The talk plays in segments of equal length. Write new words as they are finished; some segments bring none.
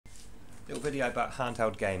Little video about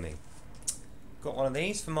handheld gaming. Got one of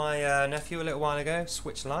these for my nephew a little while ago,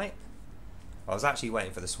 Switch Lite. I was actually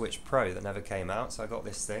waiting for the Switch Pro that never came out, so I got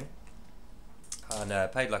this thing.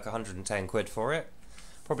 And paid like 110 quid for it.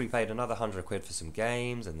 Probably paid another 100 quid for some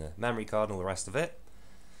games and the memory card and all the rest of it.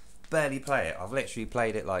 Barely play it. I've literally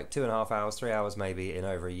played it like 2.5 hours, 3 hours maybe in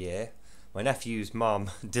over a year. My nephew's mum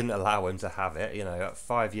didn't allow him to have it. You know, at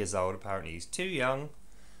 5 years old, apparently he's too young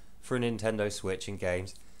for a Nintendo Switch and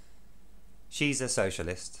games. She's a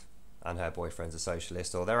socialist and her boyfriend's a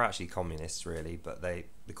socialist, or they're actually communists really, but they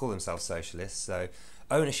call themselves socialists, so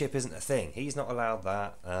ownership isn't a thing. He's not allowed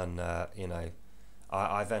that, and you know,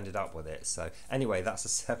 I've ended up with it. So anyway, that's a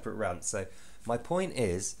separate rant. So my point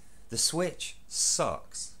is, the Switch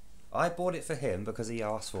sucks. I bought it for him because he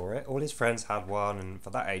asked for it. All his friends had one, and for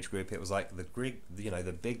that age group, it was like the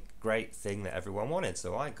big great thing that everyone wanted.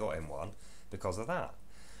 So I got him one because of that.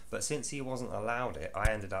 But since he wasn't allowed it, I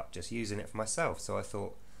ended up just using it for myself. So I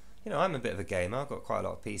thought, you know, I'm a bit of a gamer. I've got quite a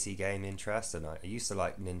lot of PC game interest, and I used to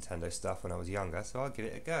like Nintendo stuff when I was younger, so I'll give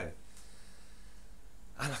it a go.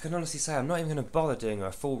 And I can honestly say I'm not even going to bother doing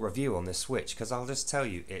a full review on this Switch, because I'll just tell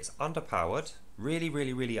you it's underpowered, really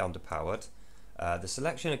underpowered. The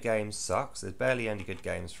selection of games sucks. There's barely any good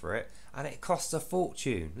games for it, and it costs a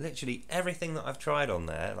fortune. Literally everything that I've tried on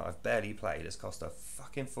there that I've barely played has cost a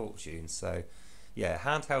fucking fortune. So yeah,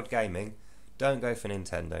 handheld gaming, don't go for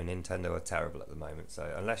Nintendo. Nintendo are terrible at the moment.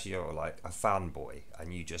 So unless you're like a fanboy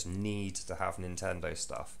and you just need to have Nintendo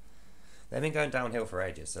stuff, they've been going downhill for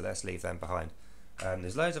ages, so let's leave them behind.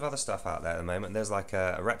 There's loads of other stuff out there at the moment. There's like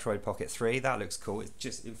a Retroid Pocket 3, that looks cool. It's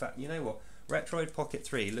just, in fact, you know what? Retroid Pocket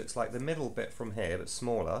 3 looks like the middle bit from here, but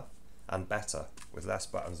smaller and better, with less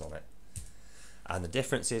buttons on it. And the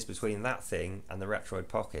differences between that thing and the Retroid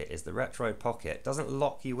Pocket is the Retroid Pocket doesn't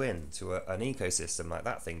lock you into an ecosystem like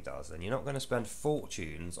that thing does, and you're not going to spend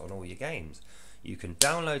fortunes on all your games. You can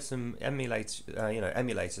download some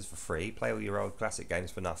emulators for free, play all your old classic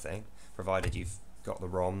games for nothing, provided you've got the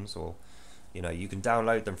ROMs, or you know, you can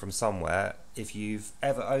download them from somewhere. If you've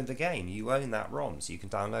ever owned the game, you own that ROM, so you can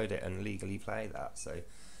download it and legally play that. So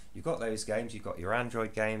you've got those games, you've got your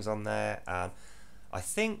Android games on there, and I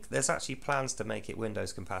think there's actually plans to make it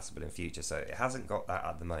Windows compatible in future. So it hasn't got that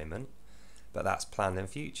at the moment, but that's planned in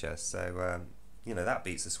future. So you know, that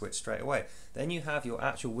beats the Switch straight away. Then you have your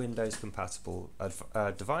actual Windows compatible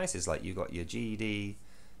devices, like you got your GD2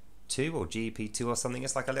 or GP2 or something.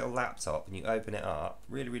 It's like a little laptop, and you open it up,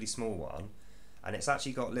 really small one, and it's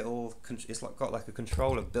actually got got like a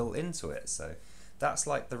controller built into it. So that's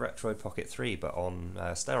like the Retroid Pocket 3, but on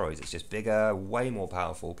steroids. It's just bigger, way more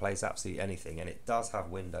powerful, plays absolutely anything, and it does have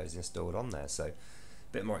Windows installed on there. So a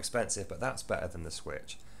bit more expensive, but that's better than the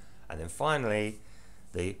Switch. And then finally,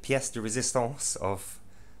 the pièce de résistance of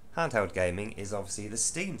handheld gaming is obviously the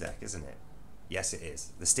Steam Deck, isn't it? Yes, it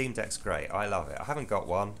is. The Steam Deck's great. I love it. I haven't got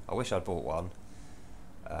one. I wish I'd bought one.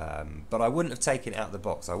 But I wouldn't have taken it out of the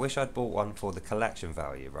box. I wish I'd bought one for the collection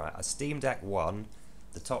value, right? A Steam Deck 1,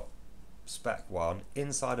 the top spec one,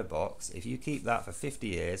 inside a box. If you keep that for 50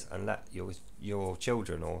 years and let your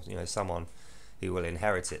children, or you know, someone who will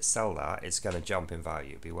inherit it, sell that, it's going to jump in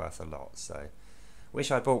value. It'd be worth a lot. So wish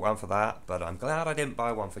I'd bought one for that, but I'm glad I didn't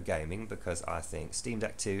buy one for gaming, because I think Steam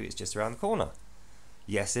Deck 2 is just around the corner.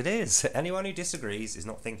 Yes, it is. Anyone who disagrees is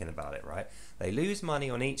not thinking about it, right? They lose money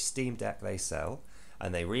on each Steam Deck they sell,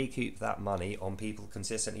 and they recoup that money on people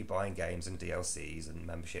consistently buying games and DLCs and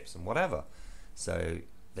memberships and whatever. So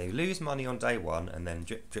they lose money on day one, and then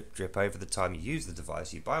drip over the time you use the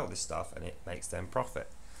device, you buy all this stuff, and it makes them profit.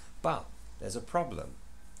 But there's a problem.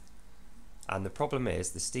 And the problem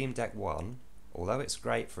is the Steam Deck 1, although it's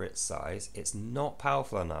great for its size, it's not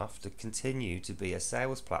powerful enough to continue to be a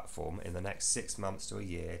sales platform in the next 6 months to a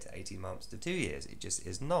year to 18 months to 2 years. It just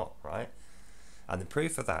is not, right? And the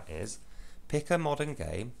proof of that is, pick a modern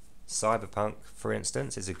game, Cyberpunk for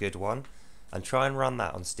instance is a good one, and try and run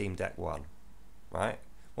that on Steam Deck 1, right?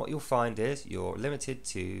 What you'll find is you're limited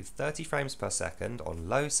to 30 frames per second on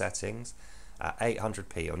low settings at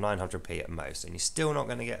 800p or 900p at most, and you're still not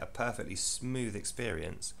going to get a perfectly smooth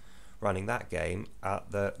experience running that game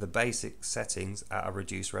at the basic settings at a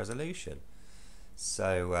reduced resolution.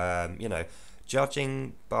 So you know,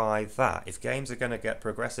 judging by that, if games are going to get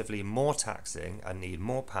progressively more taxing and need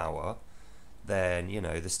more power, then you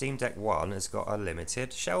know, the Steam Deck 1 has got a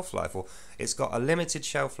limited shelf life, or it's got a limited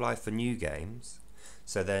shelf life for new games.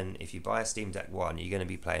 So then if you buy a Steam Deck 1, you're going to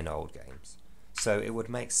be playing old games. So it would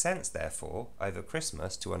make sense, therefore, over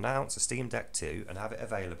Christmas to announce a Steam Deck 2 and have it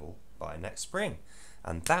available by next spring.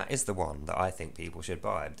 And that is the one that I think people should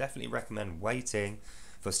buy. I definitely recommend waiting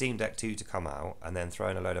for Steam Deck 2 to come out and then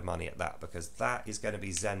throwing a load of money at that, because that is going to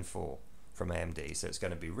be Zen 4. from AMD, so it's going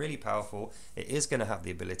to be really powerful. It is going to have the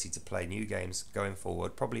ability to play new games going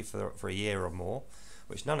forward, probably for a year or more,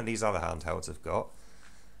 which none of these other handhelds have got.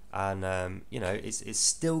 And you know, it's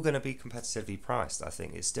still going to be competitively priced. I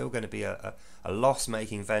think it's still going to be a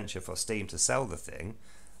loss-making venture for Steam to sell the thing,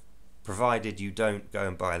 provided you don't go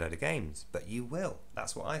and buy a load of games. But you will.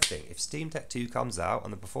 That's what I think. If Steam Deck 2 comes out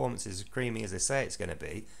and the performance is as creamy as they say it's going to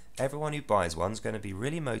be, everyone who buys one's going to be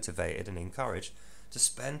really motivated and encouraged to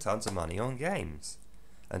spend tons of money on games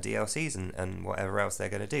and DLCs and whatever else they're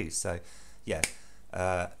going to do. So yeah,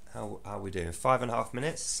 how are we doing? 5.5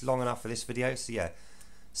 minutes, long enough for this video. So yeah,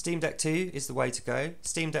 Steam Deck 2 is the way to go.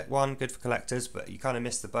 Steam Deck 1, good for collectors, but you kind of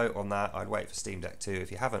missed the boat on that. I'd wait for Steam Deck 2 if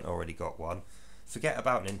you haven't already got one. Forget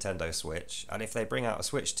about Nintendo Switch, and if they bring out a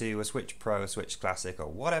Switch 2, a Switch Pro, a Switch Classic, or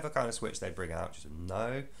whatever kind of Switch they bring out, just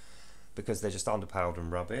no, because they're just underpowered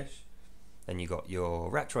and rubbish. Then you got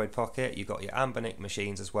your Retroid Pocket, you got your Anbernic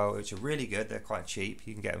machines as well, which are really good. They're quite cheap.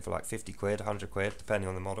 You can get them for like 50 quid, 100 quid, depending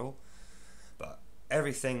on the model. But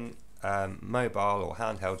everything mobile or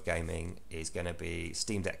handheld gaming is going to be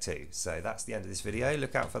Steam Deck 2. So that's the end of this video.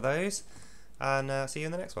 Look out for those, and see you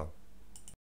in the next one.